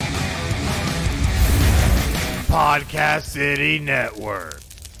Podcast City Network.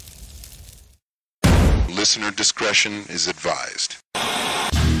 Listener discretion is advised.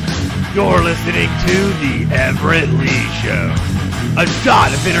 You're listening to The Everett Lee Show. A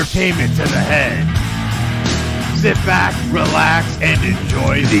shot of entertainment to the head. Sit back, relax, and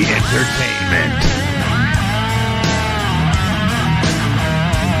enjoy the entertainment.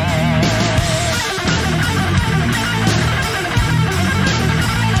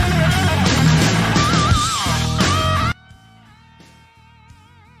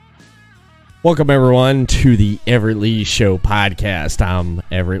 Welcome, everyone, to the Everett Lee Show podcast. I'm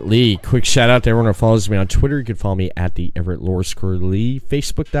Everett Lee. Quick shout out to everyone who follows me on Twitter. You can follow me at the Everett Lee,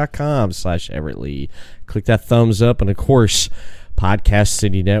 Facebook.com/Everett Lee. Click that thumbs up. And, of course, Podcast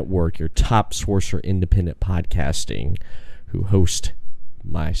City Network, your top source for independent podcasting, who host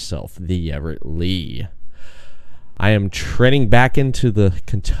myself, the Everett Lee. I am treading back into the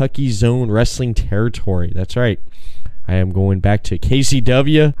Kentucky Zone Wrestling territory. That's right. I am going back to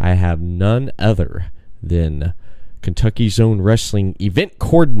KCW. I have none other than Kentucky Zone Wrestling event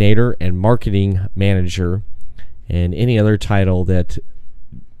coordinator and marketing manager, and any other title that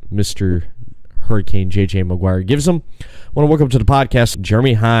Mr. Hurricane JJ McGuire gives him. I want to welcome to the podcast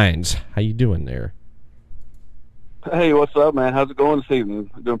Jeremy Hines. How you doing there? Hey, what's up, man? How's it going this evening?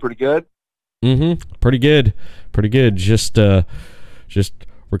 Doing pretty good? Pretty good. Just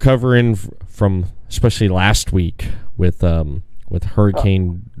recovering from especially last week with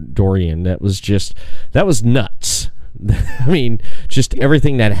Hurricane Dorian. That was nuts. I mean, just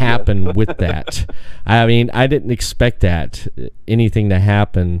everything that happened with that. I mean, I didn't expect anything to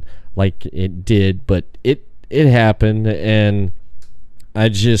happen like it did, but it happened, and I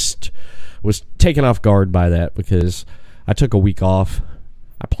just was taken off guard by that because I took a week off.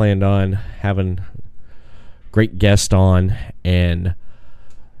 I planned on having great guest on, and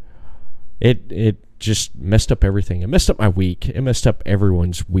it just messed up everything. It messed up my week. It messed up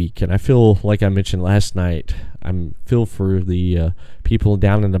everyone's week. And I feel, like I mentioned last night, I feel for the people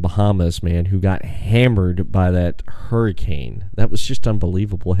down in the Bahamas, man, who got hammered by that hurricane. That was just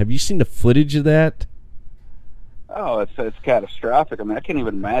unbelievable. Have you seen the footage of that? Oh, it's catastrophic. I mean, I can't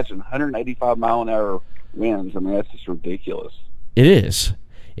even imagine 185 mile an hour winds. I mean, that's just ridiculous. It is.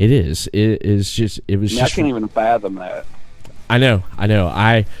 It was just. I can't even fathom that. I know.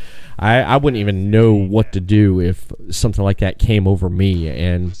 I wouldn't even know what to do if something like that came over me.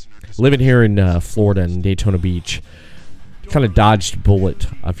 And living here in Florida and Daytona Beach, kind of dodged a bullet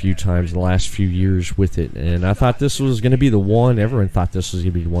a few times in the last few years with it. And I thought this was going to be the one. Everyone thought this was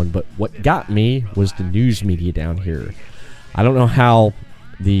going to be the one. But what got me was the news media down here. I don't know how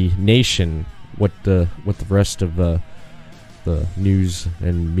the nation, what the rest of the news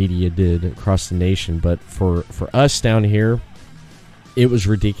and media did across the nation. But for us down here, it was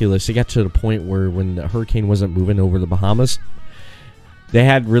ridiculous. It got to the point where when the hurricane wasn't moving over the Bahamas, they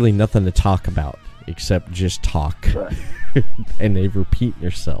had really nothing to talk about except just talk. Right. And they repeat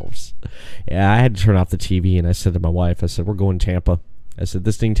themselves. Yeah, I had to turn off the TV, and I said to my wife, I said, we're going Tampa. I said,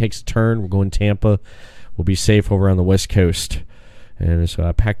 this thing takes a turn. We're going Tampa. We'll be safe over on the West Coast. And so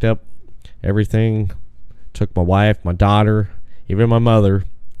I packed up everything, took my wife, my daughter, even my mother,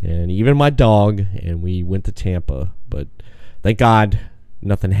 and even my dog, and we went to Tampa. But thank God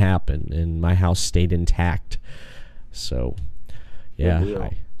nothing happened, and my house stayed intact. So, yeah,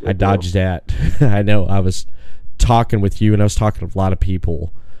 I dodged that. I know. I was talking with you, and I was talking to a lot of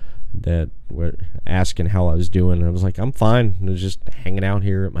people that were asking how I was doing. And I was like, I'm fine. I was just hanging out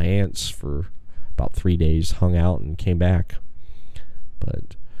here at my aunt's for about 3 days, hung out, and came back.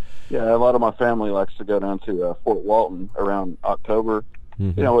 But yeah, a lot of my family likes to go down to Fort Walton around October.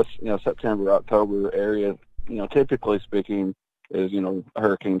 Mm-hmm. It's September, October area. Typically speaking, is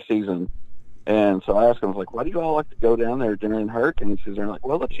hurricane season. And so I asked them, I was like, why do you all like to go down there during hurricane season? They're like,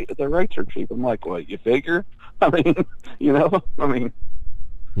 well, the rates are cheap. I'm like, well, you figure? I mean,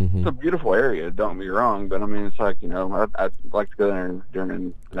 mm-hmm. It's a beautiful area, don't get me wrong, but I mean, it's like, I'd like to go there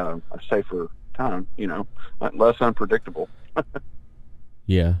during a safer time, less unpredictable.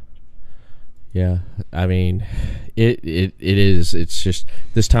 Yeah. I mean, it is. It's just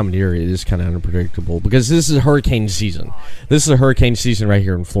this time of year, it is kind of unpredictable because this is hurricane season. This is a hurricane season right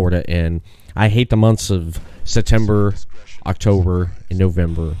here in Florida, and I hate the months of September, October, and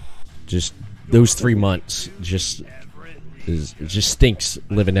November. Just those 3 months just stinks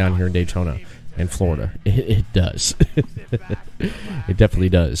living down here in Daytona and Florida. It does. It definitely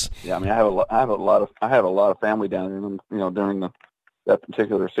does. Yeah, I mean, I have a lot of family down there, during that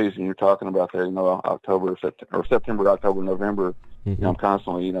particular season you're talking about there, September, October, November. Mm-hmm. I'm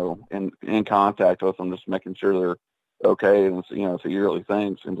constantly, in contact with them, just making sure they're okay, and it's a yearly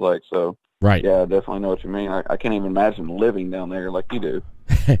thing, seems like. So Right. Yeah, I definitely know what you mean. I can't even imagine living down there like you do.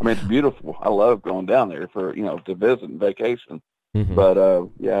 I mean, it's beautiful. I love going down there for, to visit and vacation. Mm-hmm. But,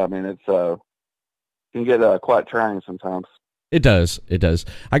 yeah, I mean, it can get quite trying sometimes. It does. It does.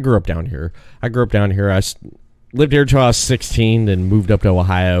 I grew up down here. I lived here until I was 16, then moved up to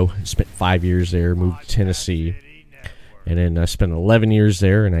Ohio. Spent 5 years there, moved to Tennessee. And then I spent 11 years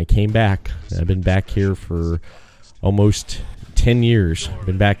there, and I came back. I've been back here for almost 10 years.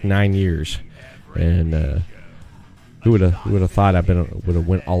 Been back 9 years. And who would have thought would have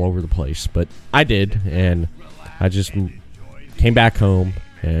went all over the place? But I did, and I just came back home.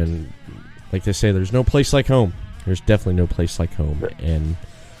 And like they say, there's no place like home. There's definitely no place like home. And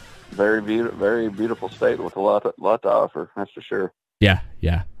very beautiful state with a lot to offer. That's for sure. Yeah,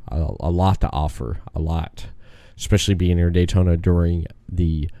 a lot to offer, a lot. Especially being here in Daytona during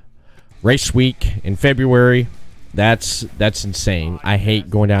the race week in February. That's insane. I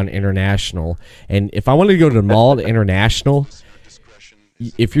hate going down to International. And if I wanted to go to the mall to International,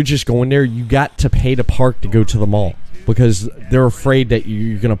 if you're just going there, you got to pay to park to go to the mall. Because they're afraid that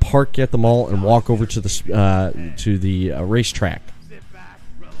you're going to park at the mall and walk over to the racetrack.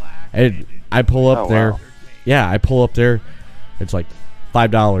 And I pull up there. Wow. Yeah, I pull up there. It's like $5,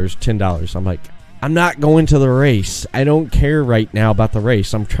 $10. I'm like, I'm not going to the race. I don't care right now about the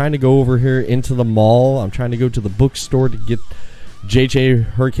race. I'm trying to go over here into the mall. I'm trying to go to the bookstore to get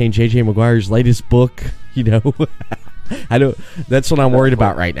Hurricane J.J. Maguire's latest book. I don't. That's what I'm worried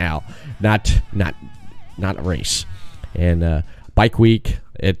about right now. Not a race. And Bike Week.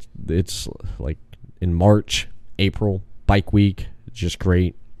 It's like in March, April. Bike Week, just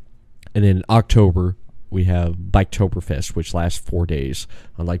great. And in October, we have Biketoberfest, which lasts 4 days,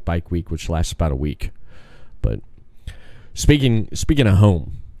 unlike Bike Week, which lasts about a week. But speaking of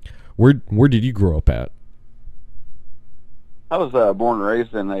home, where did you grow up at? I was born and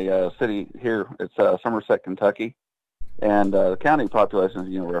raised in a city here. It's Somerset, Kentucky, and the county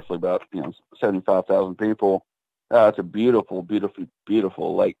population is roughly about 75,000 people. It's a beautiful, beautiful,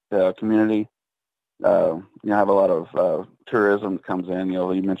 beautiful lake community. Have a lot of tourism that comes in.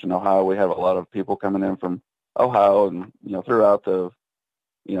 You mentioned Ohio. We have a lot of people coming in from Ohio and throughout the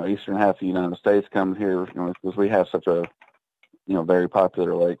eastern half of the United States come here because we have such a very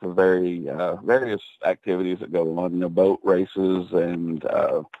popular lake with various activities that go on. Boat races and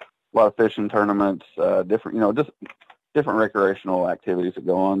a lot of fishing tournaments. Different just different recreational activities that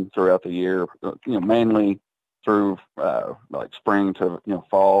go on throughout the year. Mainly through like spring to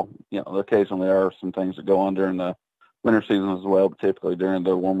fall. Occasionally there are some things that go on during the winter season as well, but typically during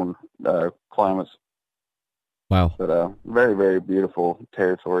the warmer climates. Wow. But very, very beautiful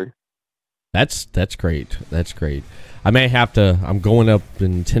territory. That's great. That's great. I'm going up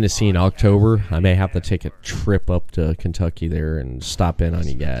in Tennessee in October. I may have to take a trip up to Kentucky there and stop in on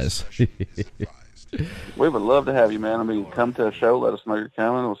you guys. We would love to have you, man. I mean, come to a show, let us know you're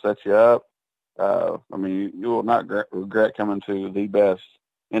coming. We'll set you up. You will not regret coming to the best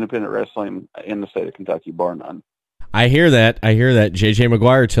independent wrestling in the state of Kentucky, bar none. I hear that. J.J.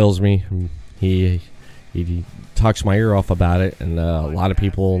 Maguire tells me he talks my ear off about it, and a lot of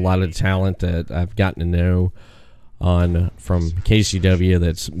people, a lot of talent that I've gotten to know from KCW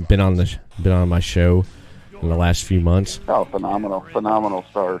that's been on my show in the last few months. Oh, phenomenal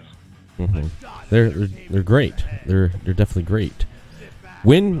stars. Mm-hmm. They're great. They're definitely great.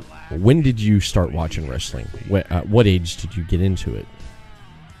 When did you start watching wrestling? What age did you get into it?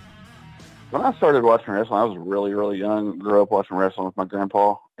 When I started watching wrestling, I was really, really young. Grew up watching wrestling with my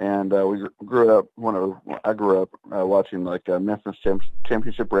grandpa, and we grew up. I grew up watching like Memphis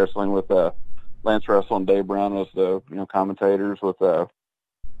Championship Wrestling with Lance Russell and Dave Brown as the commentators, with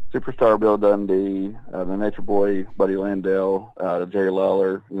Superstar Bill Dundee, the Nature Boy Buddy Landell, Jerry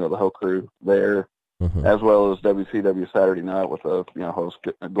Lawler, the whole crew there. Mm-hmm. As well as WCW Saturday Night with host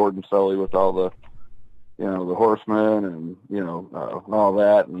Gordon Sully with all the the Horsemen and all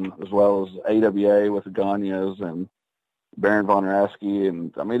that, and as well as AWA with the Ganyas and Baron Von Raschke,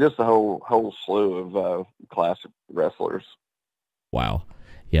 and I mean just a whole slew of classic wrestlers. Wow,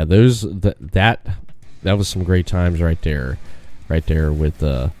 yeah, that was some great times right there with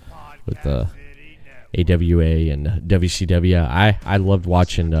the AWA and WCW. I loved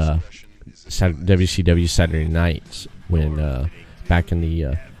watching WCW Saturday nights when back in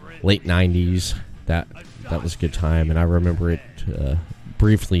the late 90s. That was a good time, and I remember it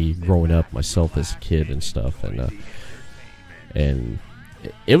briefly growing up myself as a kid and stuff, and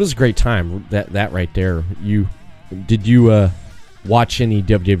it was a great time. That right there. Did you watch any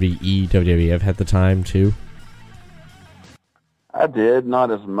WWE, WWF at the time too? I did,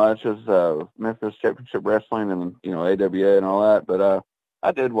 not as much as Memphis Championship Wrestling and AWA and all that, but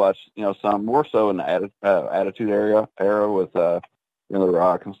I did watch, some more so in the Attitude era with, The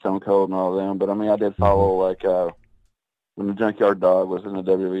Rock and Stone Cold and all of them. But I mean, I did follow like when the Junkyard Dog was in the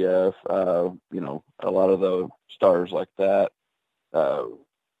WWF. A lot of the stars like that.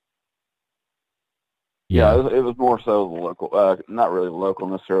 It was more so the local, not really local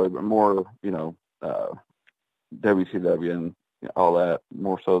necessarily, but more, WCW and all that,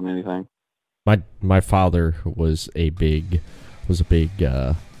 more so than anything. My father was a big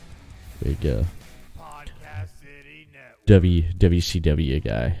WCW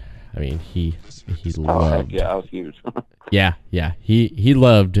guy. I mean, he loved. Yeah, I was huge. yeah. He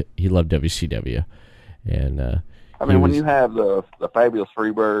loved WCW, and I mean, when you have the Fabulous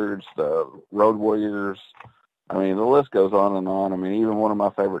Freebirds, the Road Warriors, I mean, the list goes on and on. I mean, even one of my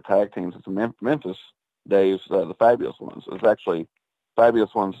favorite tag teams is the Memphis days, the Fabulous Ones. It's actually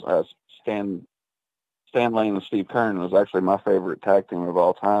Fabulous Ones. Stan Lane and Steve Keirn was actually my favorite tag team of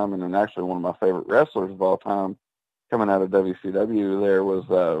all time, and then actually one of my favorite wrestlers of all time coming out of WCW there was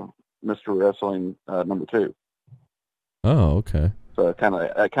Mr. Wrestling number 2. Oh, okay. So it kind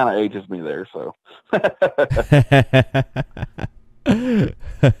of ages me there. So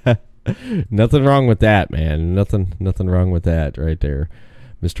nothing wrong with that, man. Nothing wrong with that right there,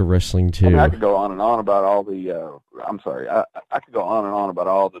 Mr. Wrestling 2. I mean, I could go on and on about all the. I could go on and on about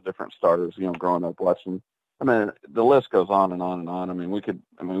all the different starters. Growing up watching. I mean, the list goes on and on and on. I mean, we could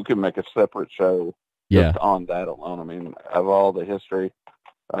make a separate show just on that alone. I mean, of all the history,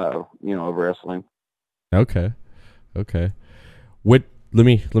 of wrestling. Okay. Let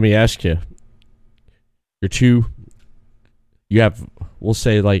me ask you. We'll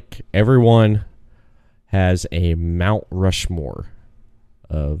say like everyone has a Mount Rushmore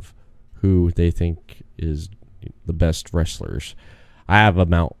of who they think is the best wrestlers. I have a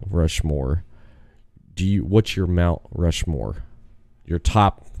Mount Rushmore. What's your Mount Rushmore? Your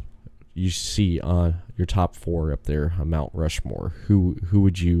top, you see on your top 4 up there, a Mount Rushmore. Who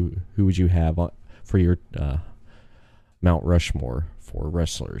would you have for your Mount Rushmore for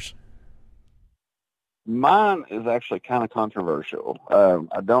wrestlers? Mine is actually kind of controversial.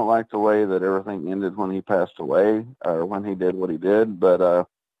 I don't like the way that everything ended when he passed away or when he did what he did, but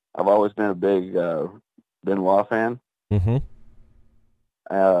I've always been a big Benoit fan. Mm-hmm.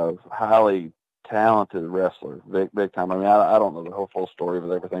 Highly talented wrestler, big time. I mean, I don't know the whole full story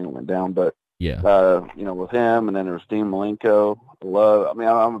of everything that went down, but with him, and then there was Dean Malenko.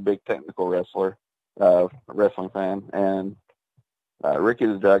 I'm a big technical wrestling fan, and Ricky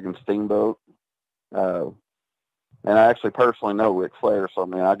the Dragon Steamboat. And I actually personally know Ric Flair, so I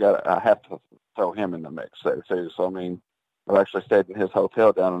mean, I have to throw him in the mix there too. So I mean, I've actually stayed in his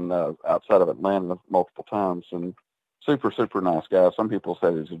hotel down in outside of Atlanta multiple times, and super, super nice guy. Some people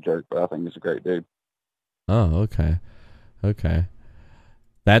say he's a jerk, but I think he's a great dude. Oh, okay.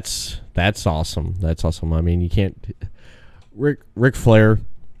 That's awesome. That's awesome. I mean, you can't. Ric Flair,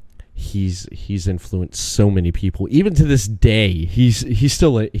 he's influenced so many people. Even to this day,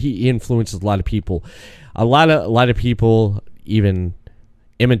 he influences a lot of people. A lot of people even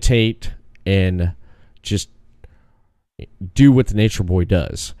imitate and just do what the Nature Boy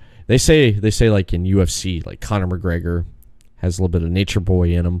does. They say like in UFC, like Conor McGregor has a little bit of Nature Boy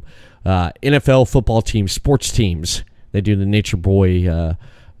in him. NFL football teams, sports teams, they do the Nature Boy.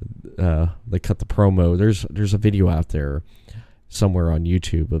 They cut the promo. There's a video out there somewhere on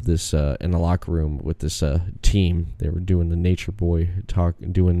YouTube of this in the locker room with this team. They were doing the Nature Boy talk,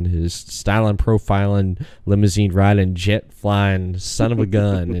 doing his styling, profiling, limousine riding, jet flying, son of a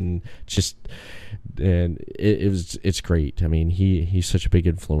gun, and it's great. I mean, he's such a big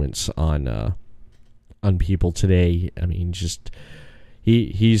influence on people today. I mean, just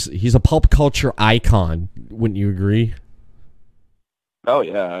he's a pulp culture icon. Wouldn't you agree? Oh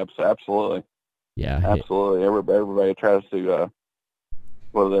yeah, absolutely. Yeah, absolutely. Everybody tries to.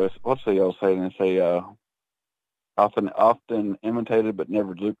 What's the old saying? They say often imitated but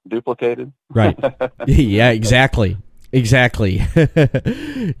never duplicated. Right. Yeah. Exactly.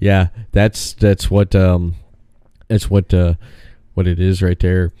 Yeah. That's what it is right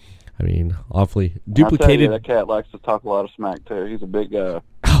there. I mean, awfully duplicated. That cat likes to talk a lot of smack too. He's a big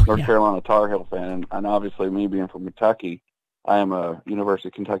North Carolina Tar Heel fan, and obviously me being from Kentucky, I am a University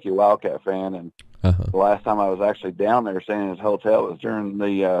of Kentucky Wildcat fan, and the last time I was actually down there staying in his hotel was during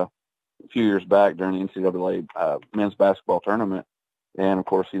the a few years back during the NCAA men's basketball tournament, and of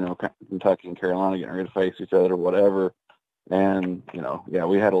course, Kentucky and Carolina getting ready to face each other or whatever, and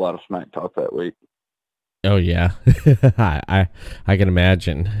we had a lot of smack talk that week. Oh yeah, I can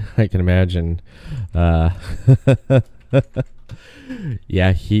imagine.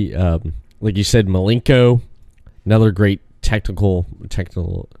 Yeah, he like you said, Malenko, another great technical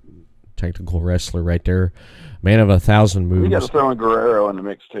wrestler right there. Man of 1,000 moves. You got to throw in Guerrero in the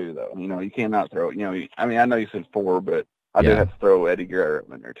mix too, though. You cannot throw. I know you said 4, but I do have to throw Eddie Guerrero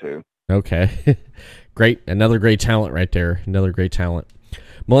in there too. Okay, great. Another great talent right there. Another great talent.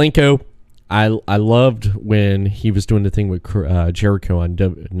 Malenko, I loved when he was doing the thing with Jericho on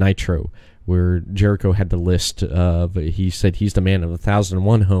Nitro, where Jericho had the list of, he said he's the man of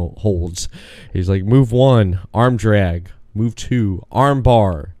 1,001 holds. He's like, move 1, arm drag. Move 2, arm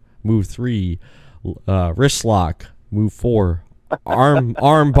bar. Move 3, wrist lock. Move 4,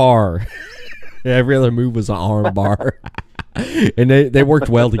 arm bar. Every other move was an arm bar. And they worked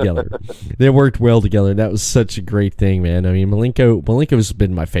well together. They worked well together. That was such a great thing, man. I mean, Malenko's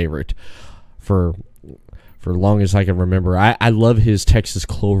been my favorite for long as I can remember. I love his Texas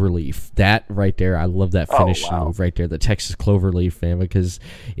Cloverleaf. That right there, I love that finishing move right there, the Texas Cloverleaf, man, because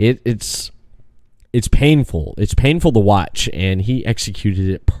it's painful. It's painful to watch, and he executed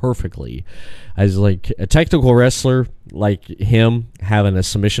it perfectly. As like a technical wrestler like him, having a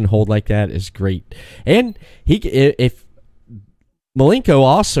submission hold like that is great. And if Malenko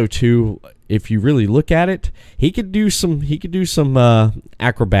also too, if you really look at it, he could do some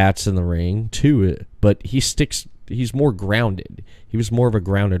acrobats in the ring too, but he's more grounded. He was more of a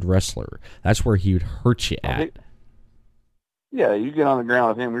grounded wrestler. That's where he would hurt you at. Yeah, you get on the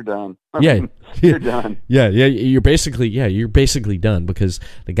ground with him, you're done. You're done. Yeah, you're basically done, because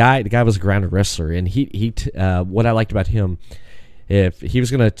the guy was a grounded wrestler, and he what I liked about him, if he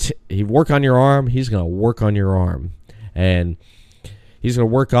was gonna he work on your arm, he's gonna work on your arm, and he's gonna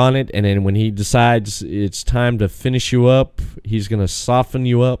work on it, and then when he decides it's time to finish you up, he's gonna soften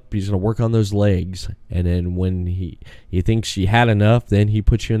you up. He's gonna work on those legs, and then when he thinks you had enough, then he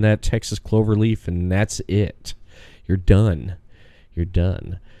puts you in that Texas Cloverleaf, and that's it. You're done. You're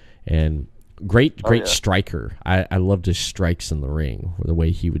done. And great striker. I loved his strikes in the ring, the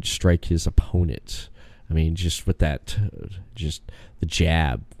way he would strike his opponent. I mean, just with that, just the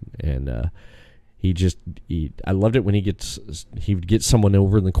jab, and I loved it when he would get someone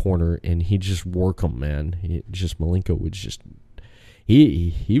over in the corner and he'd just work them, man. Malenko would just,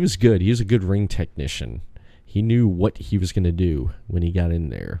 he was good. He was a good ring technician. He knew what he was going to do when he got in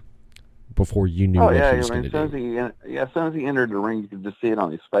there, before you knew what he was going to do. As soon as he entered the ring, you could just see it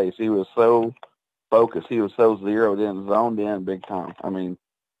on his face. He was so focused. He was so zeroed in, zoned in big time. I mean,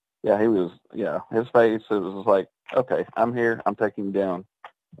 his face, it was just like, okay, I'm here. I'm taking him down.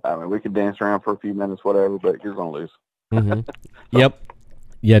 I mean, we could dance around for a few minutes, whatever, but you're going to lose. Mm-hmm. Yep.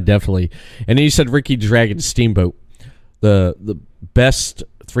 Yeah, definitely. And then you said Ricky Dragon Steamboat. The best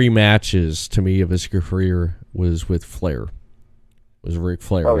 3 matches to me of his career was with Flair. Was Ric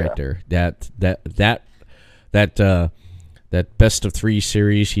Flair there. That best of 3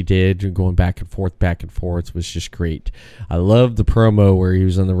 series he did, going back and forth, was just great. I loved the promo where he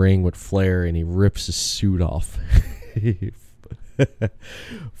was in the ring with Flair and he rips his suit off.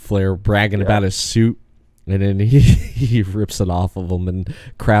 Flair bragging about his suit, and then he rips it off of him, and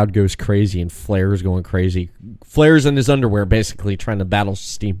crowd goes crazy, and Flair's going crazy. Flair's in his underwear, basically trying to battle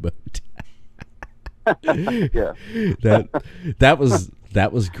Steamboat. Yeah, that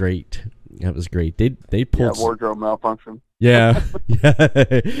was great. That was great. They pulled wardrobe malfunction. Yeah,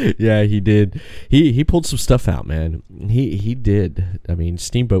 he did. He pulled some stuff out, man. He did. I mean,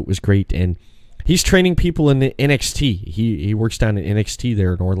 Steamboat was great, and he's training people in the NXT. He works down in NXT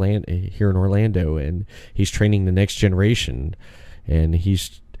there in Orlando, and he's training the next generation, and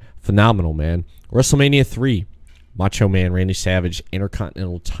he's phenomenal, man. WrestleMania 3, Macho Man Randy Savage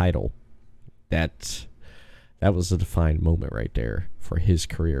Intercontinental title. That was a defined moment right there for his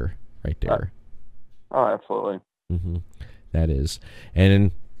career, right there. Oh, absolutely. Mm-hmm. That is. And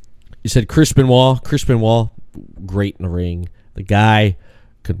then you said Chris Benoit, great in the ring. The guy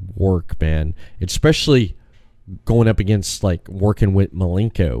could work, man. Especially going up against, like, working with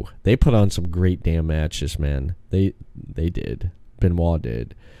Malenko. They put on some great damn matches, man. They did. Benoit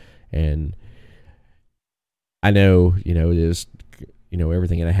did. And I know, it is,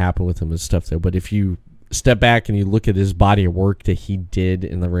 everything that happened with him and stuff there. But if you step back and you look at his body of work that he did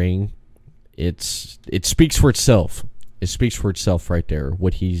in the ring, it speaks for itself. It speaks for itself right there,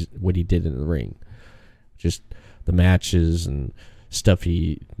 what he did in the ring. Just the matches and stuff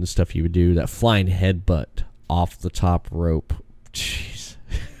he would do. That flying headbutt off the top rope. Jeez.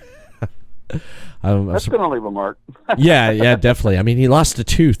 That's going to leave a mark. yeah, definitely. I mean, he lost a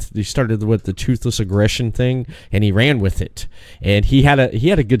tooth. He started with the toothless aggression thing, and he ran with it. And he had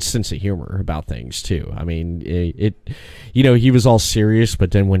a good sense of humor about things too. I mean, he was all serious, but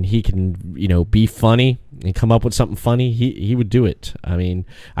then when he can, be funny and come up with something funny, he would do it. I mean,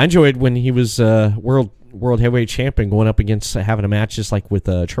 I enjoyed when he was world world heavyweight champion going up against having a match just like with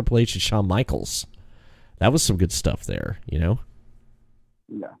Triple H and Shawn Michaels. That was some good stuff there, you know?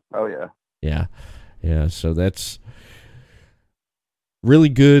 Yeah. Oh, yeah. Yeah. Yeah. So that's really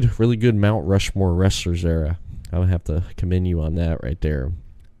good Mount Rushmore wrestlers there. I would have to commend you on that right there.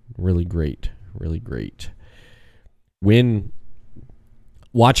 Really great. Really great. When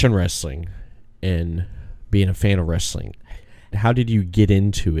watching wrestling and being a fan of wrestling, how did you get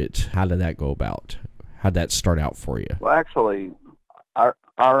into it? How did that go about? How did that start out for you? Well, actually,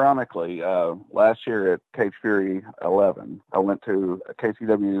 ironically, last year at Cage Fury 11, I went to a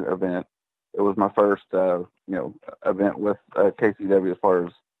KCW event. It was my first, event with KCW as far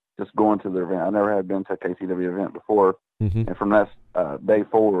as just going to the event. I never had been to a KCW event before, and from that day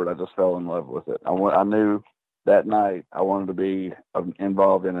forward, I just fell in love with it. I knew that night I wanted to be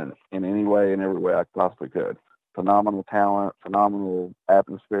involved in it in any way and every way I possibly could. Phenomenal talent, phenomenal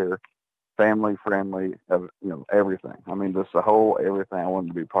atmosphere, family friendly, everything. I mean, just the whole everything. I wanted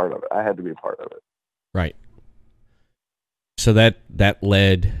to be part of it. I had to be a part of it. Right. So that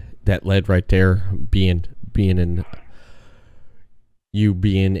led right there, being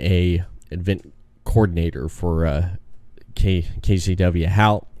a event coordinator for KCW.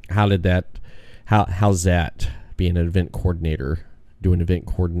 How's that, being an event coordinator, doing event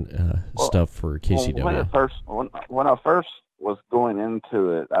stuff for KCW? When I first was going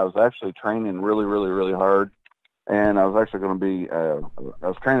into it, I was actually training really, really, really hard, and I was actually going to be I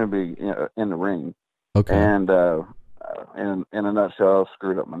was training to be in the ring. Okay. And in a nutshell, I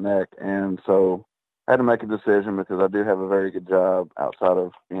screwed up my neck, and so I had to make a decision because I do have a very good job outside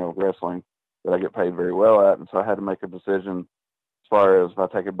of wrestling that I get paid very well at, and so I had to make a decision as far as if I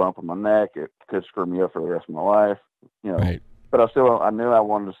take a bump on my neck, it could screw me up for the rest of my life, Right. But I knew I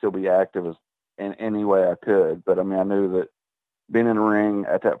wanted to still be active in any way I could. But I mean, I knew that being in the ring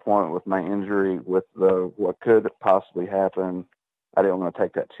at that point with my injury, with what could possibly happen, I didn't want to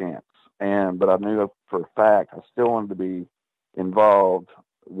take that chance. But I knew for a fact I still wanted to be involved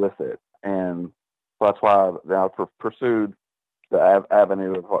with it, and so that's why I pursued the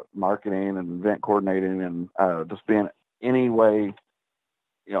avenue of marketing and event coordinating and just being any way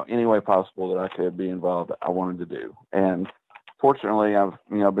possible that I could be involved. I wanted to do, and fortunately, I've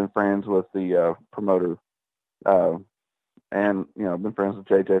been friends with the promoter, and I've been friends with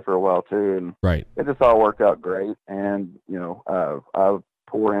JJ for a while too, and Right. it just all worked out great. And I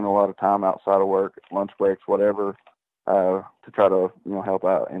pour in a lot of time outside of work, lunch breaks, whatever, to try to help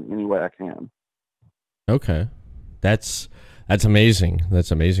out in any way I can. Okay, that's amazing.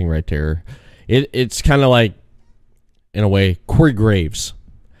 That's amazing right there. It's kind of like, in a way, Corey Graves.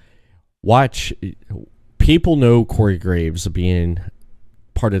 People know Corey Graves being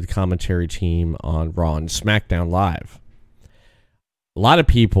part of the commentary team on Raw and SmackDown Live. A lot of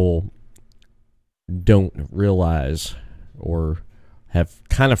people don't realize or have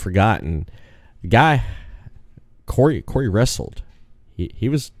kind of forgotten the guy. Corey wrestled. He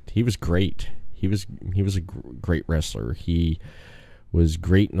was great. He was a great wrestler. He was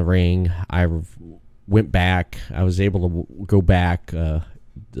great in the ring. I went back. I was able to go back. The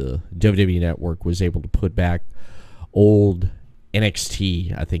WWE Network was able to put back old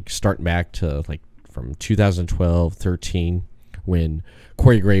NXT, I think, starting back to like from 2012, 13, when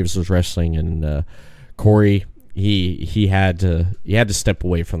Corey Graves was wrestling, and Corey he had to step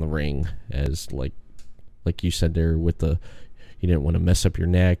away from the ring, as like you said there, with you didn't want to mess up your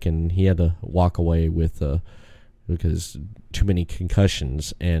neck, and he had to walk away with because too many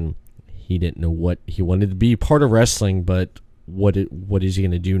concussions, and he didn't know what he wanted to be part of wrestling, but what is he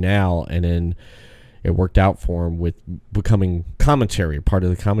going to do now? And then it worked out for him with becoming part of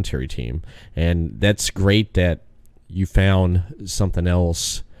the commentary team. And that's great that you found something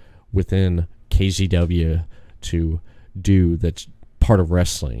else within KZW to do that's part of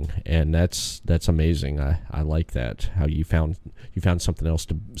wrestling, and that's amazing. I like that, how you found something else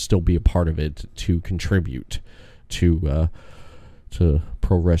to still be a part of it, to contribute to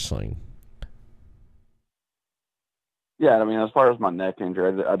pro wrestling. Yeah, I mean, as far as my neck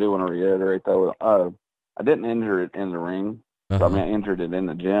injury, I do want to reiterate though, I didn't injure it in the ring. So, I mean, I injured it in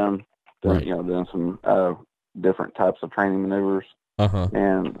the gym, doing some different types of training maneuvers,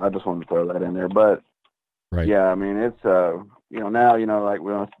 and I just wanted to throw that in there. But yeah, I mean, it's now like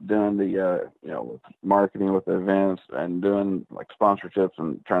we're doing the with marketing with the events and doing like sponsorships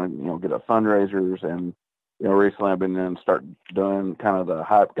and trying to get up fundraisers, and recently I've been doing kind of the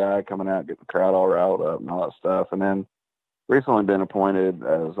hype guy, coming out, getting the crowd all riled up and all that stuff, and then recently been appointed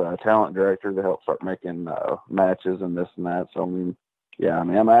as a talent director to help start making matches and this and that. So, I mean,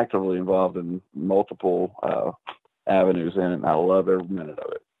 I'm actively involved in multiple avenues in it, and I love every minute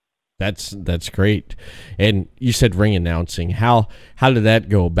of it. That's great. And you said ring announcing. How did that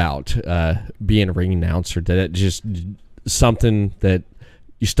go about, being a ring announcer? Did it just something that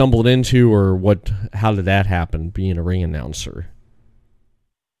you stumbled into, or what? How did that happen, being a ring announcer?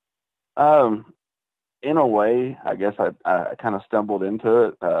 In a way, I guess I kind of stumbled into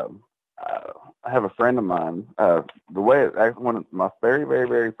it. I have a friend of mine. One of my very, very,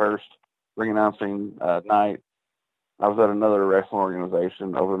 very first ring announcing night, I was at another wrestling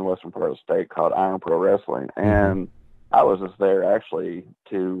organization over in the western part of the state called Iron Pro Wrestling, and I was just there actually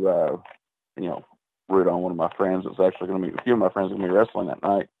to, root on one of my friends. It was actually going to be a few of my friends going to be wrestling that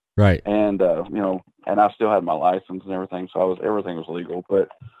night, Right. and and I still had my license and everything, so everything was legal. But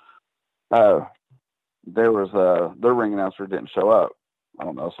there was their ring announcer didn't show up. I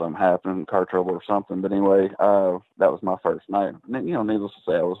don't know, something happened, car trouble or something. But anyway, that was my first night. And, needless to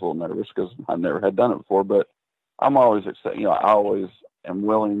say, I was a little nervous because I never had done it before. But I'm always I always am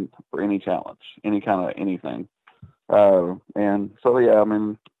willing for any challenge, any kind of anything. And so, yeah, I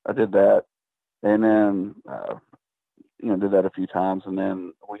mean, I did that. And then, did that a few times. And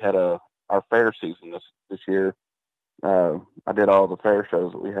then we had our fair season this year. I did all the fair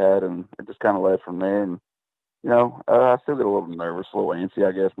shows that we had, and it just kind of led from there. And, I still get a little nervous, a little antsy,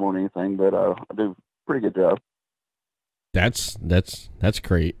 I guess, more than anything, but I do a pretty good job. That's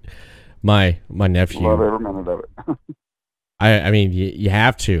great. My nephew. Love every minute of it. I mean, you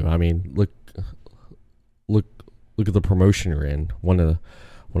have to. I mean, look at the promotion you're in. One of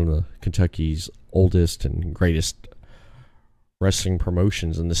the Kentucky's oldest and greatest wrestling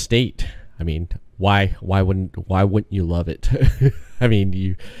promotions in the state. I mean, why wouldn't you love it? I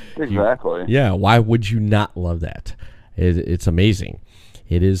mean, exactly. Why would you not love that? It's amazing.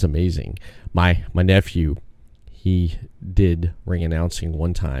 It is amazing. My nephew, he did ring announcing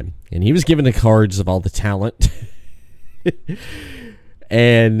one time, and he was given the cards of all the talent,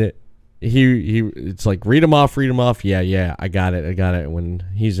 and he it's like read them off. Yeah, I got it. When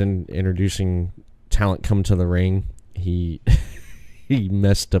he's introducing talent come to the ring, he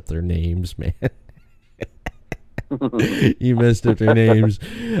messed up their names, man. He messed up their names.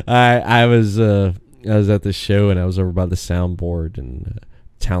 I was at the show, and I was over by the soundboard, and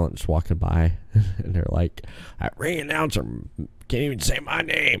talent's walking by, and they're like, ring announcer can't even say my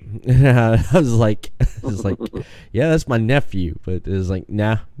name. I was like, yeah, that's my nephew, but it was like,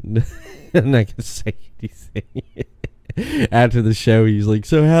 nah, I'm not gonna say anything. After the show, he's like,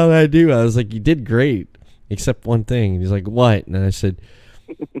 so how did I do? I was like, you did great, except one thing. And he's like, what? And I said,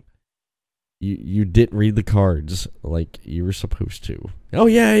 You didn't read the cards like you were supposed to. Oh,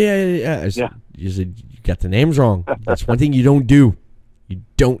 yeah. I said, you said you got the names wrong. That's one thing you don't do.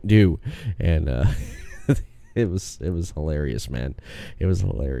 And it was hilarious, man. It was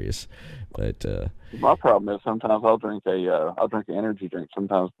hilarious. But my problem is sometimes I'll drink an energy drink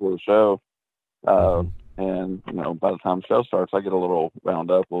sometimes before the show, and by the time the show starts, I get a little wound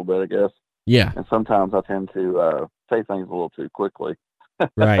up a little bit, I guess. Yeah. And sometimes I tend to say things a little too quickly.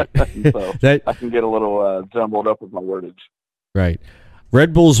 Right. So I can get a little jumbled up with my wordage. Right.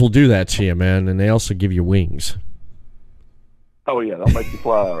 Red Bulls will do that to you, man, and they also give you wings. Oh, yeah, they'll make you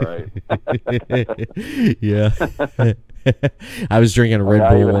fly, all right. Yeah. I was drinking a Red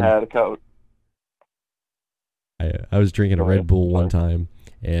Bull. I even had a coat. I was drinking a Red Bull one time,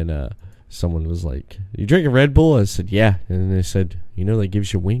 and someone was like, you drinking Red Bull? I said, yeah. And they said, that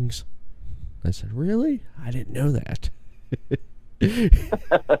gives you wings? I said, really? I didn't know that. We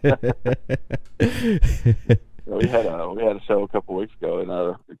had a show a couple weeks ago in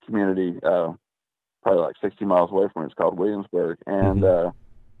a community probably like 60 miles away from it. It's called Williamsburg, and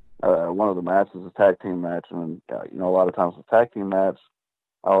one of the matches is a tag team match, and a lot of times with tag team match,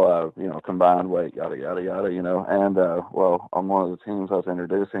 I'll combined weight, yada yada yada, and well, on one of the teams I was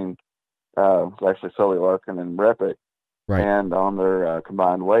introducing was actually Sully Larkin and Repic, right, and on their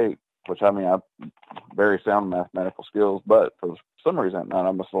combined weight, which I mean, I very sound mathematical skills, but for some reason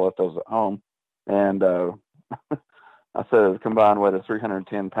I must have left those at home, and I said the combined weight of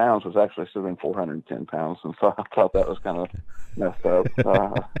 310 pounds was actually should have been 410 pounds, and so I thought that was kind of messed up.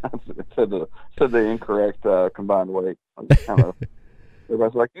 It said the incorrect combined weight.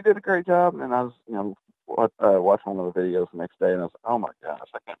 Everybody's like, "You did a great job," and I was, watching one of the videos the next day, and I was like, "Oh my gosh,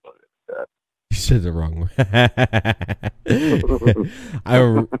 I can't believe that." You said the wrong way. I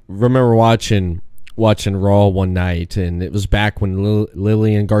remember watching Raw one night, and it was back when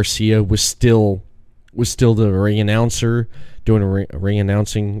Lillian Garcia was still the ring announcer, doing a ring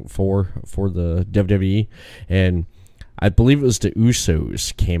announcing for the WWE, and I believe it was the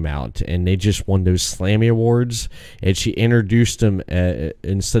Usos came out, and they just won those Slammy Awards, and she introduced them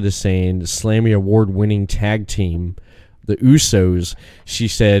instead of saying Slammy Award winning tag team the Usos, she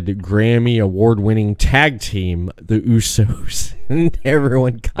said Grammy award-winning tag team, the Usos, and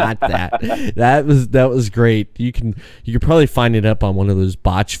everyone got that. that was great. You could probably find it up on one of those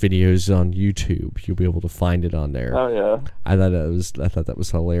botch videos on YouTube. You'll be able to find it on there. Oh yeah, I thought that was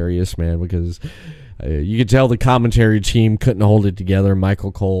hilarious, man, because you could tell the commentary team couldn't hold it together.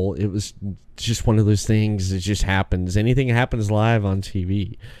 Michael Cole, it was just one of those things that just happens. Anything happens live on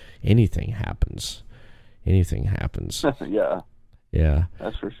TV. Anything happens. yeah,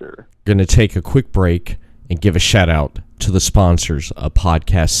 that's for sure. Going to take a quick break and give a shout out to the sponsors of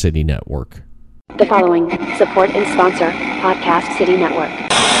Podcast City Network. The following support and sponsor Podcast City Network.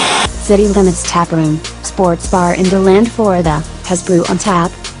 City Limits Tap Room, sports bar in DeLand, Florida, has brew on tap,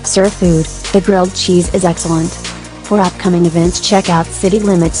 serve food, the grilled cheese is excellent. For upcoming events, check out City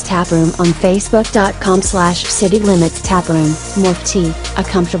Limits Tap Room on Facebook.com/City Limits Tap Room. Morph Tee, a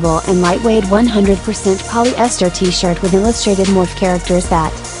comfortable and lightweight 100% polyester t-shirt with illustrated morph characters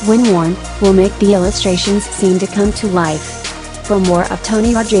that, when worn, will make the illustrations seem to come to life. For more of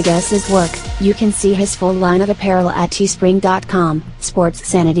Tony Rodriguez's work, you can see his full line of apparel at teespring.com. Sports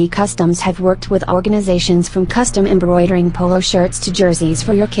Sanity Customs have worked with organizations from custom embroidering polo shirts to jerseys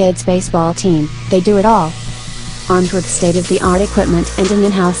for your kids' baseball team. They do it all. Armed with state-of-the-art equipment and an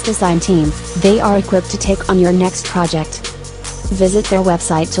in-house design team, they are equipped to take on your next project. Visit their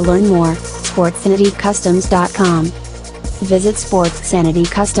website to learn more, sportsanitycustoms.com. Visit Sports Sanity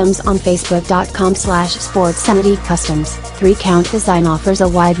Customs on Facebook.com/SportsSanityCustoms. 3Count Design offers a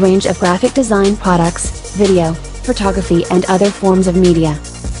wide range of graphic design products, video, photography and other forms of media.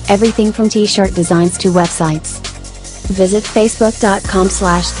 Everything from t-shirt designs to websites. Visit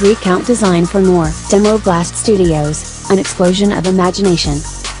Facebook.com/3CountDesign for more. Demo Blast Studios, an explosion of imagination.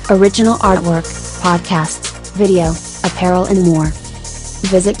 Original artwork, podcasts, video, apparel and more.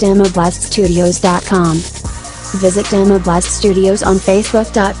 Visit DemoBlastStudios.com. Visit Demoblast Studios on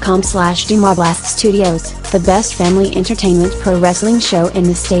Facebook.com/Demoblast Studios, the best family entertainment pro wrestling show in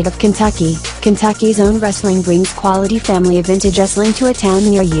the state of Kentucky. Kentucky's Own Wrestling brings quality family vintage wrestling to a town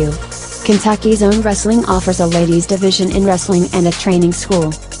near you. Kentucky's Own Wrestling offers a ladies division in wrestling and a training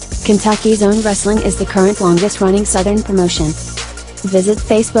school. Kentucky's Own Wrestling is the current longest running Southern promotion. Visit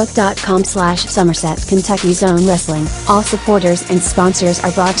Facebook.com/Somerset Kentucky's Own Wrestling. All supporters and sponsors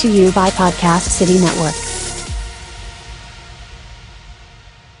are brought to you by Podcast City Network.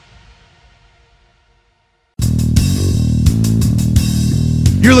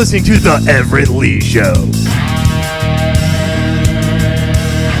 You're listening to The Everett Lee Show.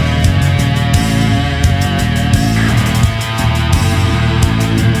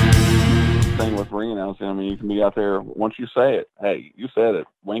 Thing with ring announcing, I mean, you can be out there, once you say it, hey, you said it,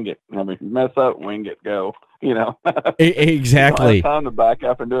 wing it. I mean, if you mess up, wing it, go, you know. Exactly. You don't have time to back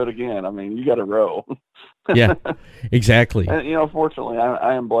up and do it again. I mean, you got to roll. Yeah, exactly. And, you know, fortunately,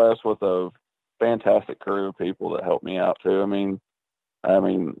 I am blessed with a fantastic crew of people that help me out, too. I mean,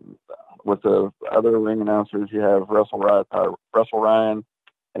 with the other ring announcers, you have Russell Ryan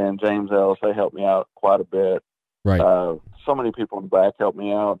and James Ellis. They help me out quite a bit. Right. So many people in the back help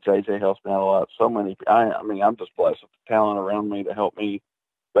me out. JJ helps me out a lot. So many. I mean, I'm just blessed with the talent around me to help me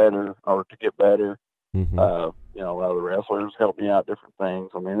better or to get better. Mm-hmm. You know, a lot of the wrestlers help me out different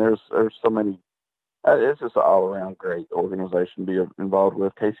things. I mean, there's so many. It's just an all around great organization to be involved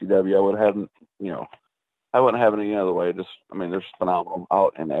with. KCW, I wouldn't have it any other way. They're phenomenal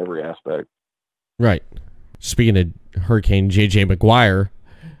out in every aspect. Right. Speaking of Hurricane J.J. McGuire,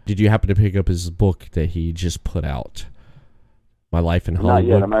 did you happen to pick up his book that he just put out? My Life in Hollywood?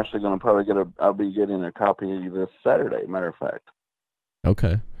 Not yet. I'm actually going to probably I'll be getting a copy this Saturday, matter of fact.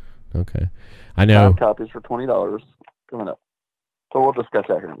 Okay. I know. 5 copies for $20 coming up. So we'll discuss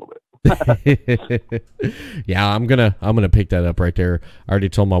that here in a little bit. Yeah, I'm gonna pick that up right there. I already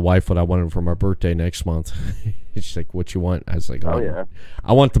told my wife what I wanted for my birthday next month. She's like, "What you want?" I was like, yeah,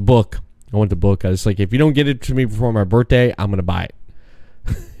 I want the book. I was like, "If you don't get it to me before my birthday, I'm gonna buy it."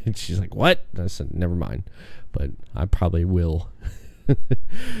 And she's like, "What?" I said, "Never mind, but I probably will." I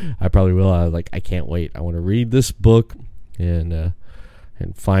was like, I can't wait. I want to read this book and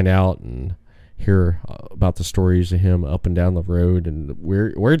find out and hear about the stories of him up and down the road and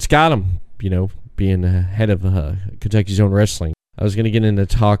where it's got him, being head of Kentucky's Own Wrestling. I was going to get into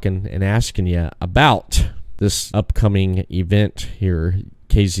talking and asking you about this upcoming event here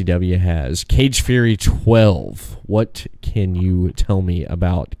KZW has. Cage Fury 12. What can you tell me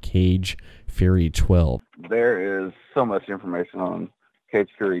about Cage Fury 12? There is so much information on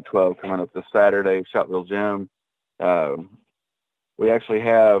Cage Fury 12 coming up this Saturday, Shotville Gym. We actually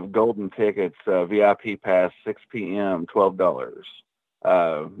have golden tickets, VIP pass, 6 p.m., $12.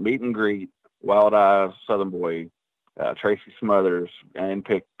 Meet and greet, Wild Eyes, Southern Boy, Tracy Smothers, and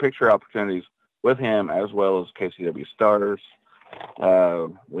picture opportunities with him as well as KCW stars.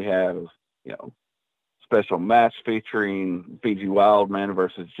 We have, special match featuring Fiji Wildman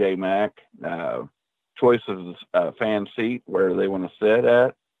versus J Mac. Choice of fan seat where they want to sit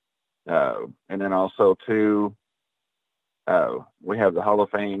at. And then also too, we have the Hall of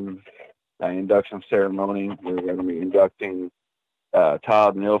Fame induction ceremony where we're going to be inducting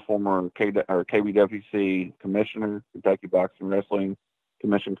Todd Neal, former KBWC commissioner, Kentucky Boxing Wrestling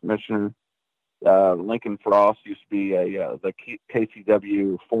Commission commissioner. Lincoln Frost used to be the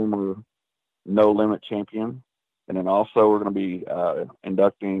KCW former No Limit champion. And then also we're going to be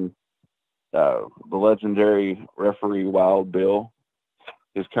inducting the legendary referee Wild Bill.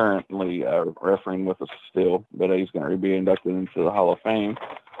 He's currently refereeing with us still, but he's going to be inducted into the Hall of Fame,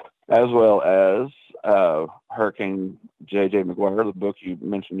 as well as Hurricane J.J. McGuire, the book you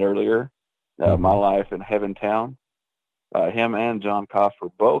mentioned earlier, My Life in Heaventown. Him and John Cosper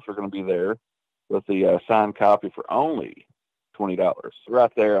both are going to be there with the signed copy for only $20.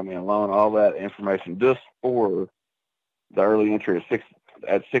 Right there, alone, all that information just for the early entry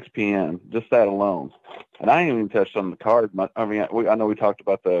at 6 p.m., just that alone. And I ain't even touched on the card. I know we talked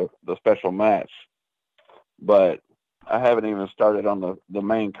about the special match, but I haven't even started on the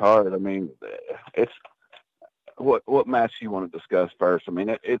main card. It's what match you want to discuss first?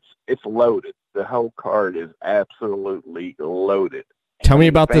 It's loaded. The whole card is absolutely loaded. Tell me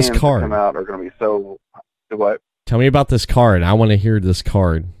about this card. Come out are going to be so. What? Tell me about this card. I want to hear this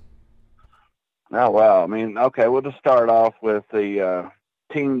card. Oh wow! Okay, we'll just start off with the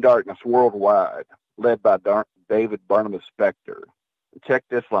Team Darkness Worldwide, led by David Barnabas Spector. Check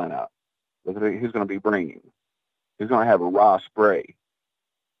this line out. Who's going to be bringing? He's going to have a Ross Bray,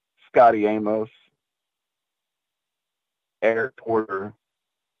 Scotty Amos, Eric Porter,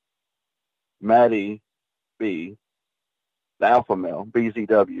 Matty B, the Alpha Male,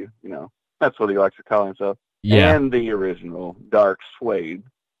 BZW, that's what he likes to call himself. Yeah. And the original Dark Suede.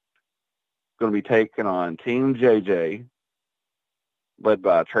 Going to be taking on Team JJ, led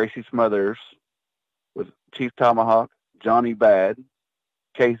by Tracy Smothers, with Chief Tomahawk, Johnny Bad,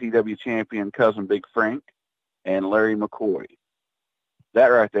 KCW champion Cousin Big Frank, and Larry McCoy. That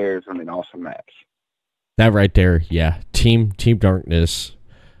right there is going to be an awesome match. That right there, yeah. Team Darkness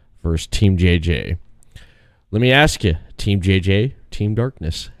versus Team JJ. Let me ask you, Team JJ, Team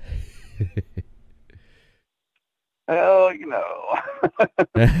Darkness. Well,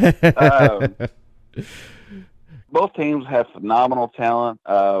 both teams have phenomenal talent,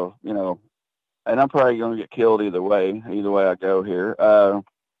 and I'm probably going to get killed either way I go here.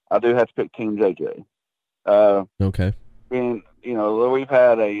 I do have to pick Team JJ. Okay. We've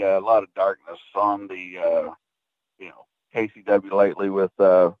had a lot of darkness on the, KCW lately with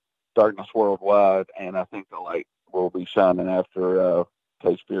Darkness Worldwide, and I think the light will be shining after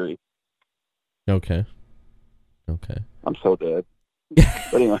Case Fury. Okay. I'm so dead.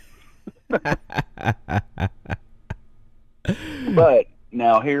 But anyway. But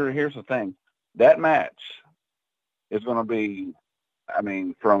now here's the thing. That match is going to be,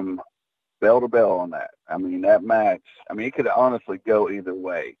 from bell to bell on that. That match, it could honestly go either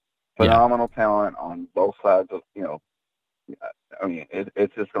way. Phenomenal talent on both sides of,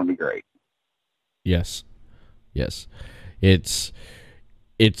 it's just going to be great. Yes. It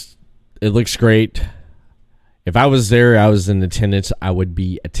looks great. If I was there, I was in attendance, I would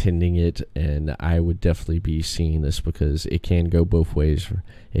be attending it, and I would definitely be seeing this because it can go both ways.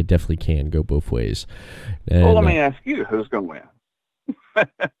 It definitely can go both ways. And, well, let me ask you, who's going to win?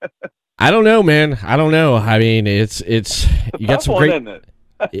 I don't know, man. I don't know. It's you got some great. Isn't it?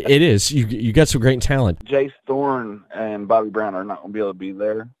 It is. You got some great talent. Jace Thorne and Bobby Brown are not going to be able to be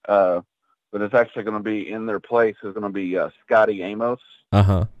there, but it's actually going to be in their place. Is going to be Scotty Amos.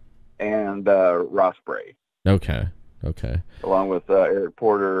 And Ross Bray. Okay. Along with Eric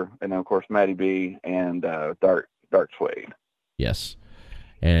Porter, and then, of course, Matty B and Dark Suede. Yes.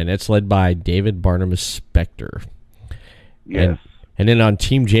 And it's led by David Barnabas Spector. Yes. And then on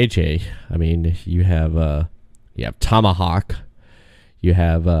Team JJ, you have Tomahawk. You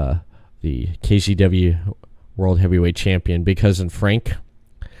have the KCW World Heavyweight Champion, Big Cousin Frank.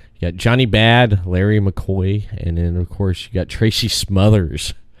 You got Johnny Bad, Larry McCoy, and then, of course, you got Tracy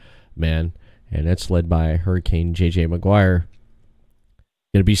Smothers, man. And that's led by Hurricane J.J. McGuire.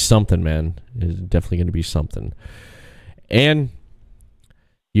 Going to be something, man. It's definitely going to be something. And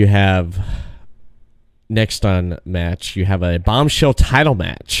you have, next on match, you have a bombshell title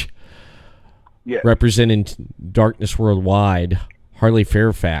match. Yes. Representing Darkness Worldwide, Harley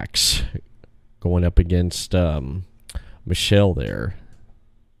Fairfax going up against Michelle there.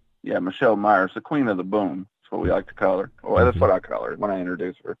 Yeah, Michelle Myers, the Queen of the Boom. That's what we like to call her. Well, that's what I call her when I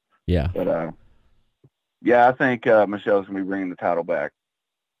introduce her. Yeah. But, yeah, I think Michelle's going to be bringing the title back.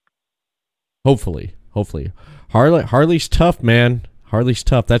 Hopefully. Harley's tough, man. Harley's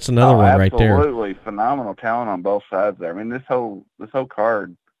tough. That's another one right there. Absolutely phenomenal talent on both sides there. I mean, this whole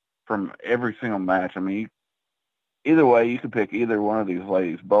card from every single match. I mean, either way, you could pick either one of these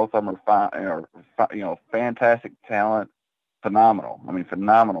ladies. Both of them are fantastic talent, phenomenal. I mean,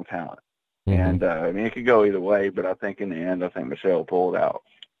 phenomenal talent. And I mean, it could go either way, but I think in the end, I think Michelle pulled out.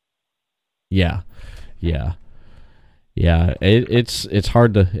 Yeah. It's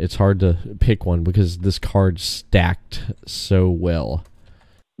hard to pick one because this card's stacked so well.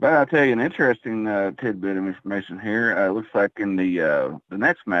 But I'll tell you an interesting tidbit of information here. It looks like in the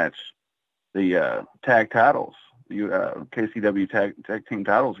next match, the tag titles, KCW tag team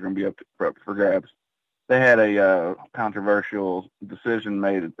titles are going to be up for grabs. They had a controversial decision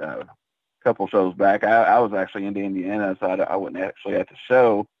made a couple shows back. I was actually in Indiana, so I wasn't actually at the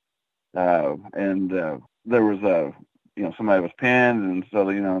show. And there was somebody was pinned, and so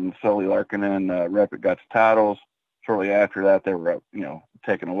and Sully Larkin and Repit got the titles. Shortly after that, they were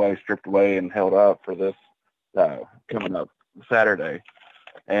taken away, stripped away, and held up for this coming up Saturday.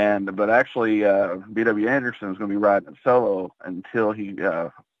 But actually, B.W. Anderson is going to be riding solo until he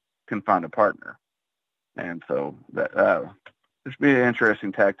can find a partner, and so that this should be an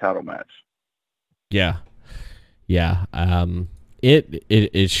interesting tag title match. Yeah.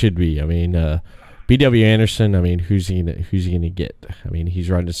 It should be. I mean, B.W. Anderson. I mean, who's he gonna get? I mean, he's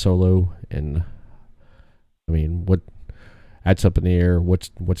riding solo, and I mean, that's up in the air. What's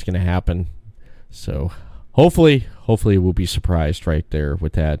gonna happen? So hopefully we'll be surprised right there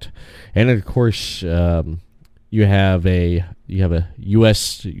with that. And of course, you have the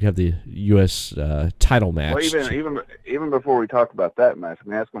U.S. title match. Well, even before we talk about that match, I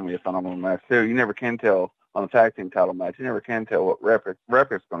mean, that's going to be a phenomenal match too. You never can tell on a tag team title match. You never can tell what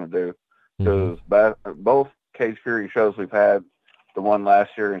Repit's going to do, because both Cage Fury shows we've had, the one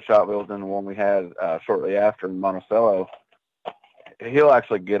last year in Shotville and the one we had shortly after in Monticello, he'll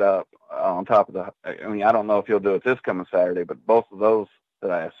actually get up on top of the. I mean, I don't know if he'll do it this coming Saturday, but both of those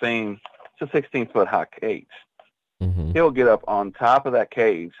that I have seen, it's a 16-foot high cage. He'll get up on top of that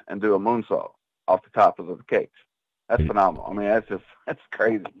cage and do a moonsault off the top of the cage. That's phenomenal. I mean, that's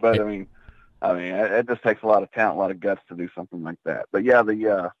crazy. But I mean, it just takes a lot of talent, a lot of guts to do something like that. But yeah, the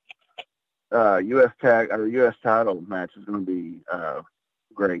U.S. tag or U.S. title match is going to be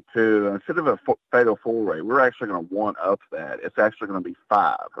great too. And instead of a fatal 4-way, we're actually going to one up that. It's actually going to be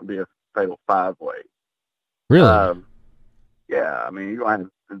 5. It'll be a fatal 5-way. Really? Yeah. I mean, you're going to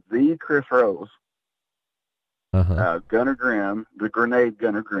have the Chris Rose. Gunnar Grimm, the Grenade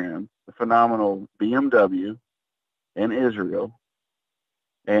Gunnar Grimm, the phenomenal BMW, and Israel.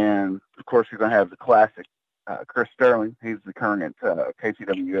 And, of course, you're going to have the classic Chris Sterling. He's the current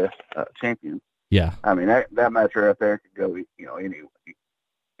KCWS champion. Yeah. I mean, that match right there could go,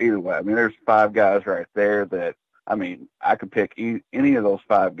 either way. I mean, there's 5 guys right there that, I mean, I could pick any of those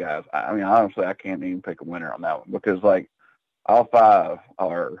 5 guys. I mean, honestly, I can't even pick a winner on that one because, like, all 5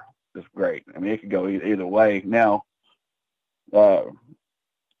 are just great. I mean, it could go either way. Now, I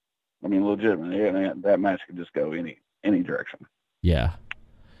mean, legitimately, that match could just go any direction. Yeah.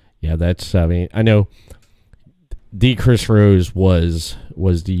 That's. I mean, I know. D. Chris Rose was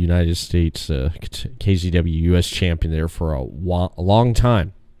the United States KZW U.S. champion there for a long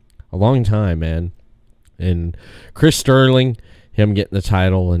time, man. And Chris Sterling, him getting the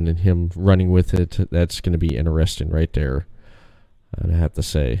title and him running with it, that's going to be interesting right there. I have to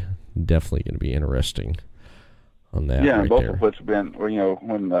say, definitely going to be interesting on that. Yeah, right both there. of which have been,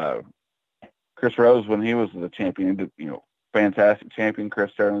 when Chris Rose, when he was the champion, fantastic champion.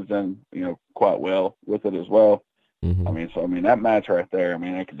 Chris Sterling's done, quite well with it as well. I mean, that match right there, I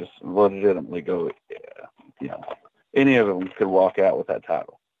mean, it could just legitimately go, any of them could walk out with that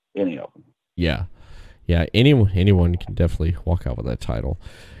title. Any of them. Yeah. Anyone can definitely walk out with that title.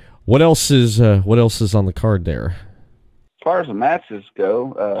 What else is on the card there? As far as the matches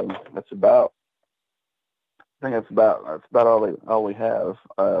go, that's about all we have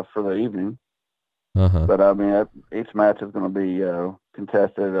for the evening. But I mean, each match is going to be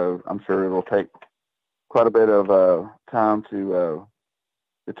contested. I'm sure it'll take quite a bit of time to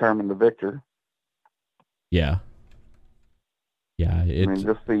determine the victor. Yeah. I mean,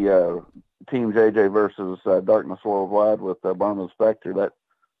 just the Team JJ versus Darkness Worldwide with Barnum Spectre.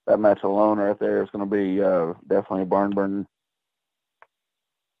 That match alone right there is going to be definitely a barn burner.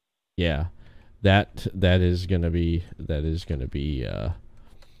 Yeah, that is going to be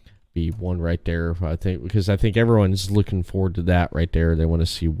one right there. I think everyone's looking forward to that right there. They want to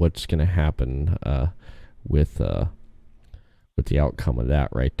see what's going to happen with the outcome of that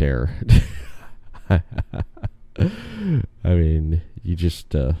right there. I mean, you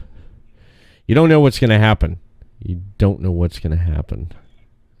just you don't know what's going to happen. You don't know what's going to happen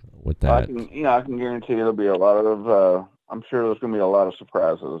with that. I can guarantee there'll be a lot of. I'm sure there's going to be a lot of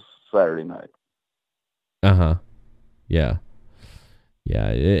surprises Saturday night. Yeah.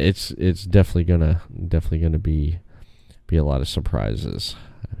 It's definitely gonna be a lot of surprises.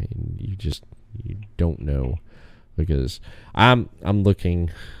 I mean, you don't know, because I'm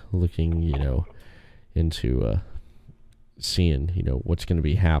looking, into seeing, what's going to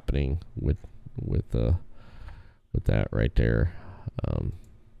be happening with that right there.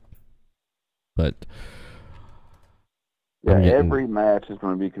 But yeah, every match is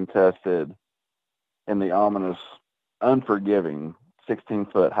going to be contested in the ominous, unforgiving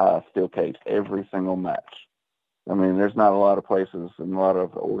 16-foot high steel cage. Every single match. I mean, there's not a lot of places and a lot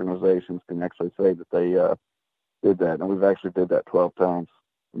of organizations can actually say that they did that, and we've actually did that 12 times.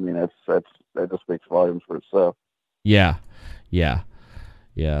 I mean, that just speaks volumes for itself. Yeah.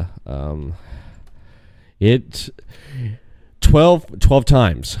 It's 12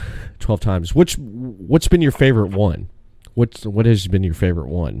 times. 12 times. What's been your favorite one? What has been your favorite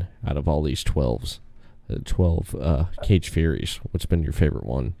one out of all these 12s? 12 Cage Furies. What's been your favorite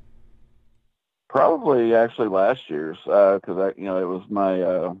one? Probably actually last year's, because it was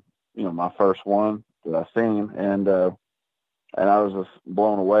my my first one that I seen, and I was just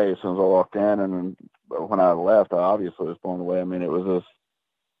blown away as soon as I walked in, and then when I left, I obviously was blown away. I mean, it was just,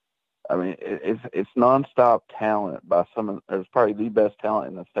 it's nonstop talent by some. It's probably the best talent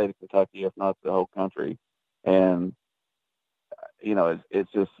in the state of Kentucky, if not the whole country, and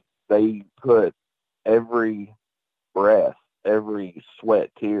it's just they put every breath, every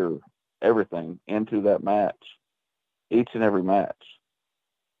sweat, tear, everything into that match, each and every match.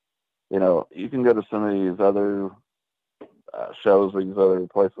 You can go to some of these other shows, these other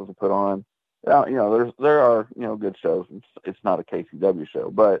places to put on. There are good shows. It's not a KCW show,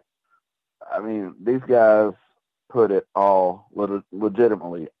 but I mean, these guys put it all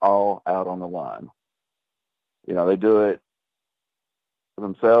legitimately all out on the line. They do it for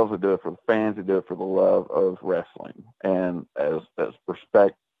themselves, they do it for the fans, they do it for the love of wrestling, and as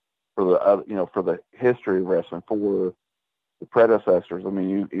respect for the other, for the history of wrestling, for the predecessors. I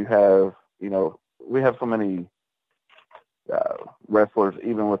mean, you have, we have so many wrestlers,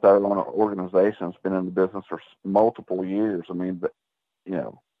 even with our own organizations, been in the business for multiple years. I mean, but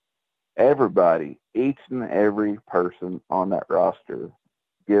everybody, each and every person on that roster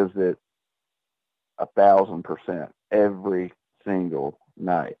gives it 1,000% every single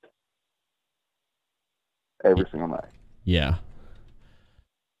night. Every single night. Yeah.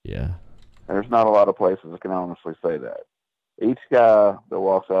 And there's not a lot of places that can honestly say that. Each guy that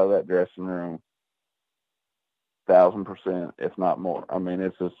walks out of that dressing room, 1,000%, if not more. I mean,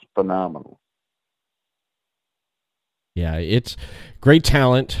 it's just phenomenal. Yeah, it's great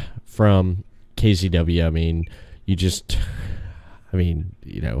talent from KZW. I mean,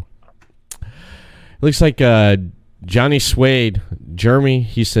 it looks like Johnny Suede, Jeremy,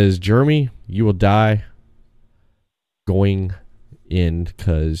 he says, Jeremy, you will die going in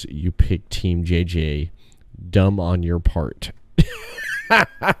because you picked Team JJ. Dumb on your part.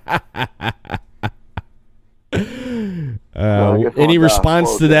 Any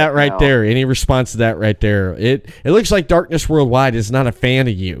response to that right there? Any response to that right there? It looks like Darkness Worldwide is not a fan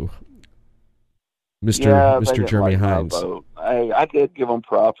of you, Mr. Jeremy Hines. I did give them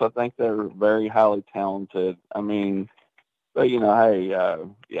props. I think they're very highly talented. I mean, but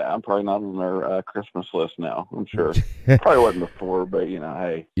I'm probably not on their Christmas list now. I'm sure. Probably wasn't before, but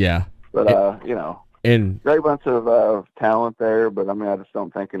hey. Yeah. But and great bunch of talent there. But I mean, I just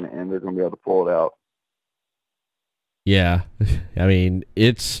don't think in the end they're going to be able to pull it out. Yeah, I mean,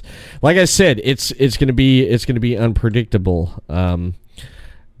 it's like I said, it's going to be unpredictable.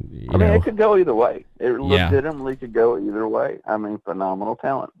 It could go either way. It legitimately could go either way. I mean, phenomenal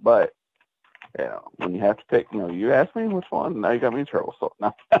talent, but when you have to pick, you asked me which one, now you got me in trouble. So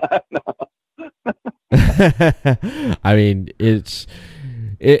no. I mean, it's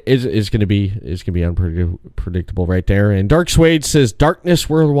going to be unpredictable right there. And Dark Suede says Darkness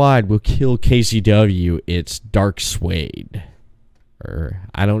Worldwide will kill KCW. It's Dark Suede. Or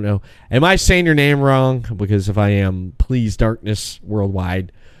I don't know. Am I saying your name wrong? Because if I am, please, Darkness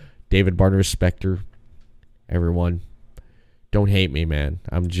Worldwide, David Barner Spectre, everyone, don't hate me, man.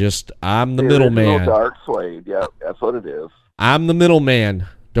 I'm the middleman. Dark Suede. Yeah, that's what it is. I'm the middleman.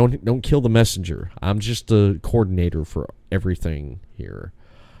 Don't kill the messenger. I'm just the coordinator for everything here.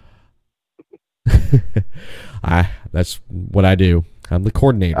 That's what I do. I'm the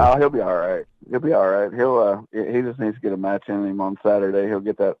coordinator. Oh, he'll be all right. He'll be all right. He just needs to get a match in him on Saturday. He'll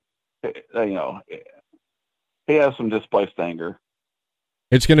get that. He has some displaced anger.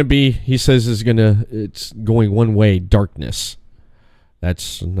 It's going to be, he says, it's going one way, darkness.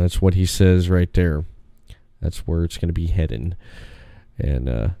 That's what he says right there. That's where it's going to be heading. And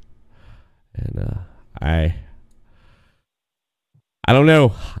I don't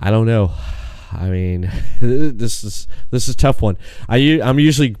know. I mean, this is a tough one. I'm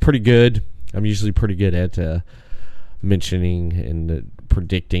usually pretty good. I'm usually pretty good at mentioning and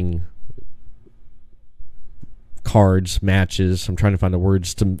predicting cards, matches. I'm trying to find the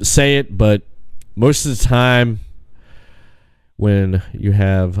words to say it, but most of the time when you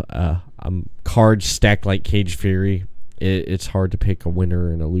have cards stacked like Cage Fury, it's hard to pick a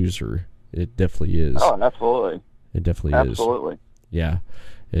winner and a loser. It definitely is. Oh, absolutely. It definitely is. Absolutely. Yeah.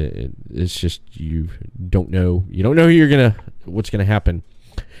 It's just you don't know what's gonna happen.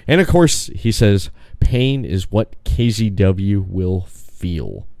 And of course, he says pain is what KZW will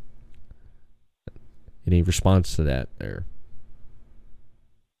feel. Any response to that there?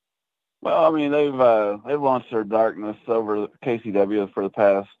 Well, I mean, they've launched their darkness over KCW for the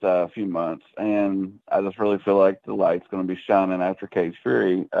past few months, and I just really feel like the light's going to be shining after Cage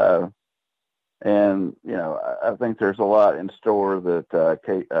Fury. And I think there's a lot in store that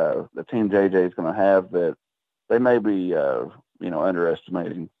the Team JJ is going to have that they may be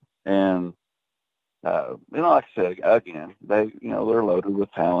underestimating. And like I said again, they're loaded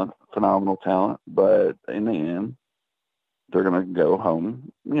with talent, phenomenal talent, but in the end, they're going to go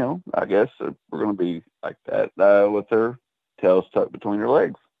home. I guess we're going to be like that with their tails tucked between their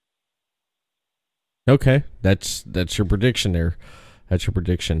legs. Okay, that's your prediction there. That's your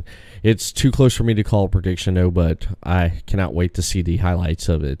prediction. It's too close for me to call a prediction, though, but I cannot wait to see the highlights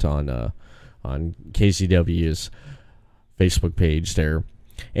of it on KCW's Facebook page there.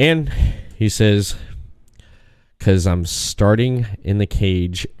 And he says, because I'm starting in the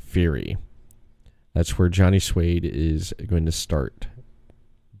Cage Fury. That's where Johnny Suede is going to start.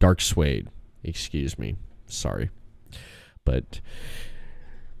 Dark Suede, excuse me. Sorry. But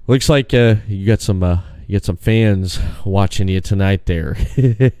looks like you got some fans watching you tonight there.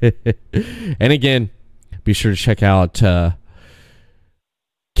 And again, be sure to check out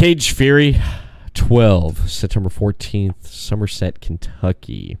Cage Fury 12, September 14th, Somerset,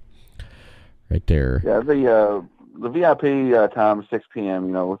 Kentucky. Right there. Yeah, the VIP time is 6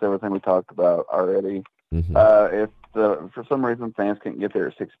 p.m., with everything we talked about already. Mm-hmm. If for some reason fans can't get there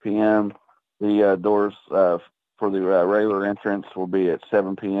at 6 p.m., the doors for the regular entrance will be at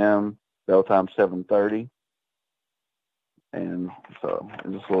 7 p.m., bell time 7:30. And so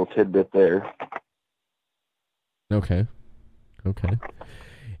just a little tidbit there. Okay.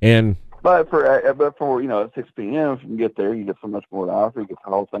 And But for at 6 p.m., if you can get there, you get so much more to offer. You get the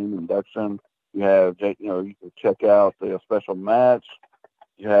Hall of Fame induction. You have, you can check out the special match.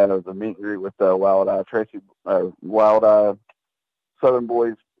 You have the meet and greet with Wild Eye Southern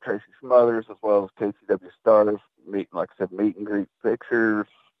Boys, Tracy Smothers, as well as KCW Stars. Meet and greet pictures.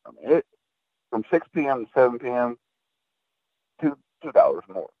 I mean, from 6 p.m. to 7 p.m., $2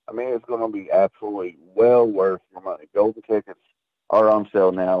 more. I mean, it's going to be absolutely well worth your money. Golden tickets are on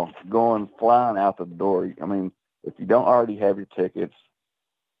sale now, flying out the door. I mean, if you don't already have your tickets,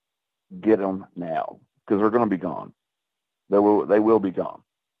 get them now, because they're going to be gone. They will be gone.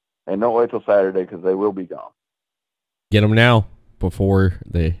 And don't wait till Saturday, because they will be gone. Get them now before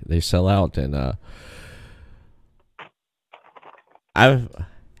they sell out. And I've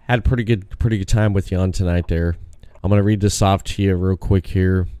had a pretty good time with you on tonight there. I'm going to read this off to you real quick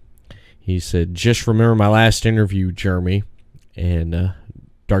here. He said, just remember my last interview, Jeremy. And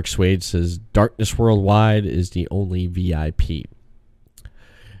Dark Suede says, Darkness Worldwide is the only VIP.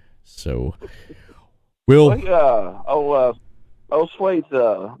 So, Suede, Dark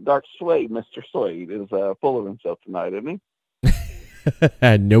Suede, Mr. Suede, is full of himself tonight, isn't he?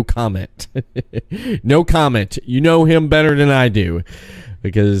 No comment. No comment. You know him better than I do,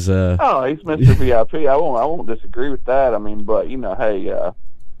 because he's Mr. VIP. I won't disagree with that. I mean, but hey,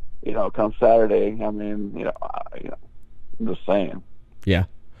 come Saturday, I mean, I'm just saying. Yeah.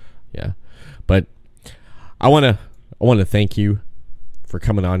 But I want to thank you for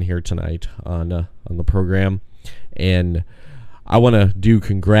coming on here tonight on the program, and I want to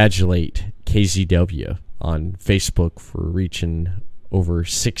congratulate KZW on Facebook for reaching over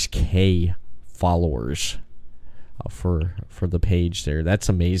 6K followers for the page there. That's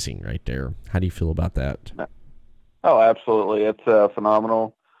amazing right there. How do you feel about that? Oh, absolutely. It's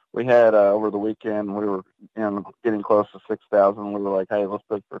phenomenal. We had over the weekend, we were getting close to 6,000. We were like, hey, let's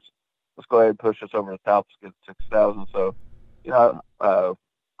go ahead and push this over the top. Let's get 6,000. So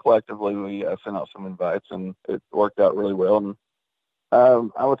collectively we sent out some invites, and it worked out really well. And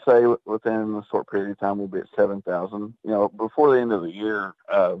I would say within a short period of time, we'll be at 7,000. Before the end of the year,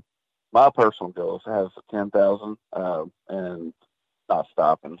 my personal goal is to have 10,000 and not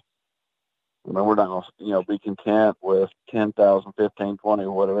stopping. I mean, we're not going to, be content with 10,000, 15, 20,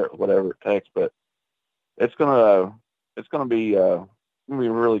 whatever it takes. But it's gonna be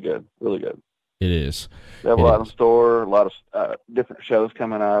really good, really good. It is. We have a lot in store, a lot of different shows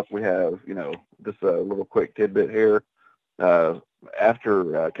coming up. We have, just a little quick tidbit here.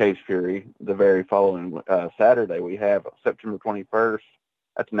 After Cage Fury, the very following Saturday, we have September 21st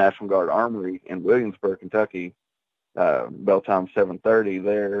at the National Guard Armory in Williamsburg, Kentucky. Bell time 7:30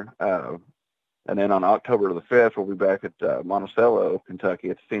 there. And then on October the 5th, we'll be back at Monticello,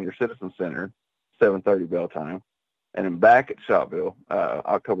 Kentucky at the Senior Citizen Center, 7:30 bell time. And then back at Shotville,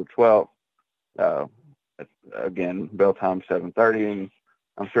 October 12th, again, bell time 7:30. And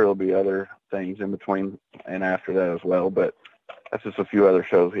I'm sure there'll be other things in between and after that as well. But that's just a few other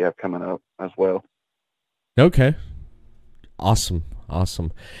shows we have coming up as well. Okay. Awesome.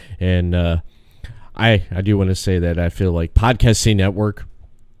 And I do want to say that I feel like Podcast City Network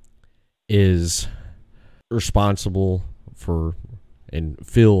is responsible for, and I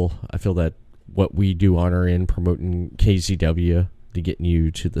feel that what we do on our end promoting KZW to getting you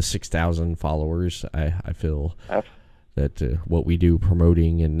to the 6,000 followers, I feel that what we do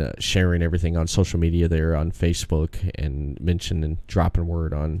promoting and sharing everything on social media there on Facebook and mention and dropping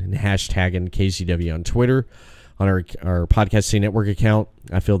word on and hashtagging KZW on Twitter on our Podcast City Network account,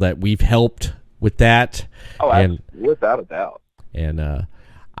 I feel that we've helped with that. And without a doubt. And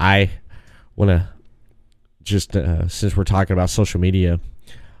I want to just, since we're talking about social media,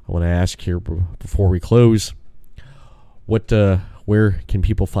 I want to ask here before we close, where can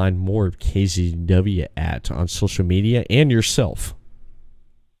people find more of KZW at on social media and yourself?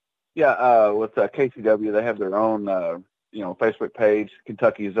 Yeah, with KCW, they have their own, Facebook page,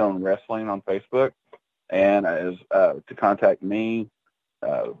 Kentucky Zone Wrestling on Facebook. And as to contact me,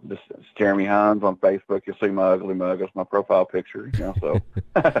 this is Jeremy Hines on Facebook. You'll see my ugly mug. That's my profile picture, So,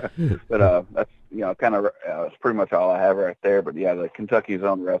 but that's it's pretty much all I have right there. But yeah, the Kentucky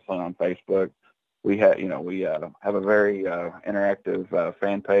Zone Wrestling on Facebook. We have have a very interactive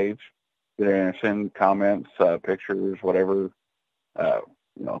fan page. Get in and send comments, pictures, whatever.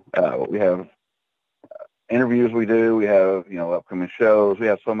 We have interviews we do. We have upcoming shows. We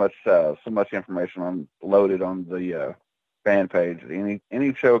have so much information loaded on the fan page.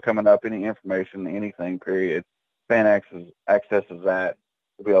 Any show coming up, any information, anything. Period. Fan accesses that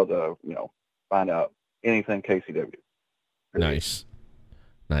to be able to find out anything KCW. Nice.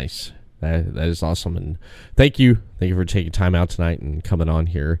 That is awesome, and thank you for taking time out tonight and coming on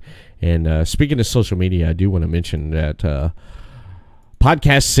here. And speaking of social media, I do want to mention that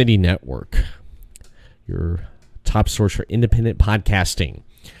Podcast City Network, your top source for independent podcasting.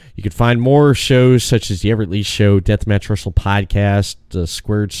 You can find more shows such as the Everett Lee Show, Deathmatch Wrestle Podcast, the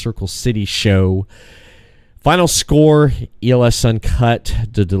Squared Circle City Show, Final Score, ELS Uncut,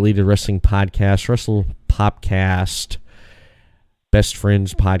 the Deleted Wrestling Podcast, Wrestle Popcast, Best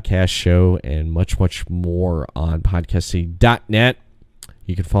Friends Podcast Show, and much, much more on podcastcity.net.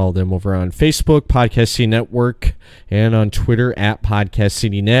 You can follow them over on Facebook, Podcast City Network, and on Twitter at Podcast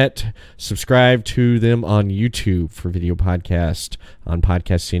City Net. Subscribe to them on YouTube for video podcast on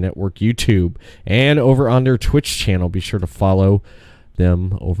Podcast City Network YouTube, and over on their Twitch channel. Be sure to follow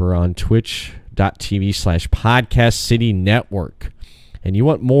them over on twitch.tv/Podcast City Network. And you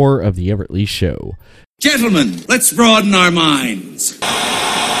want more of the Everett Lee Show? Gentlemen, let's broaden our minds.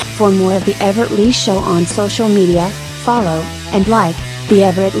 For more of the Everett Lee Show on social media, follow and like The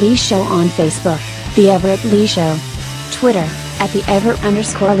Everett Lee Show on Facebook, The Everett Lee Show, Twitter, at The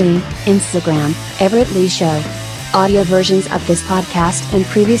Everett_Lee, Instagram, Everett Lee Show. Audio versions of this podcast and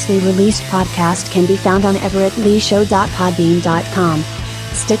previously released podcast can be found on everettleeshow.podbean.com.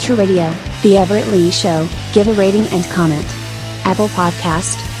 Stitcher Radio, The Everett Lee Show, give a rating and comment. Apple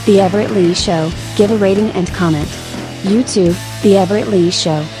Podcast, The Everett Lee Show, give a rating and comment. YouTube, The Everett Lee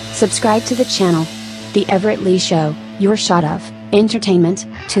Show, subscribe to the channel. The Everett Lee Show, your shot of entertainment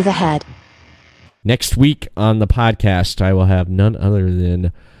to the head. Next week on the podcast, I will have none other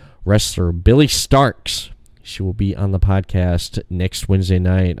than wrestler Billy Starks. She will be on the podcast next Wednesday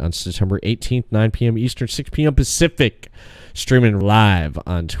night on September 18th, 9 p.m. Eastern, 6 p.m. Pacific. Streaming live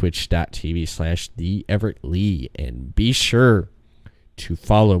on twitch.tv/The Everett Lee. And be sure to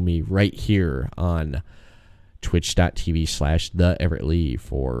follow me right here on twitch.tv/The Everett Lee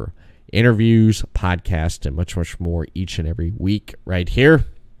for interviews, podcasts, and much, much more each and every week right here.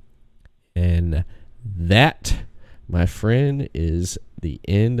 And that, my friend, is the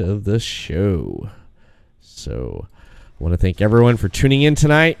end of the show. So I want to thank everyone for tuning in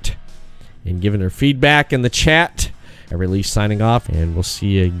tonight and giving their feedback in the chat. Everett Lee signing off, and we'll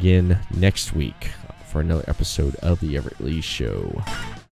see you again next week for another episode of the Everett Lee Show.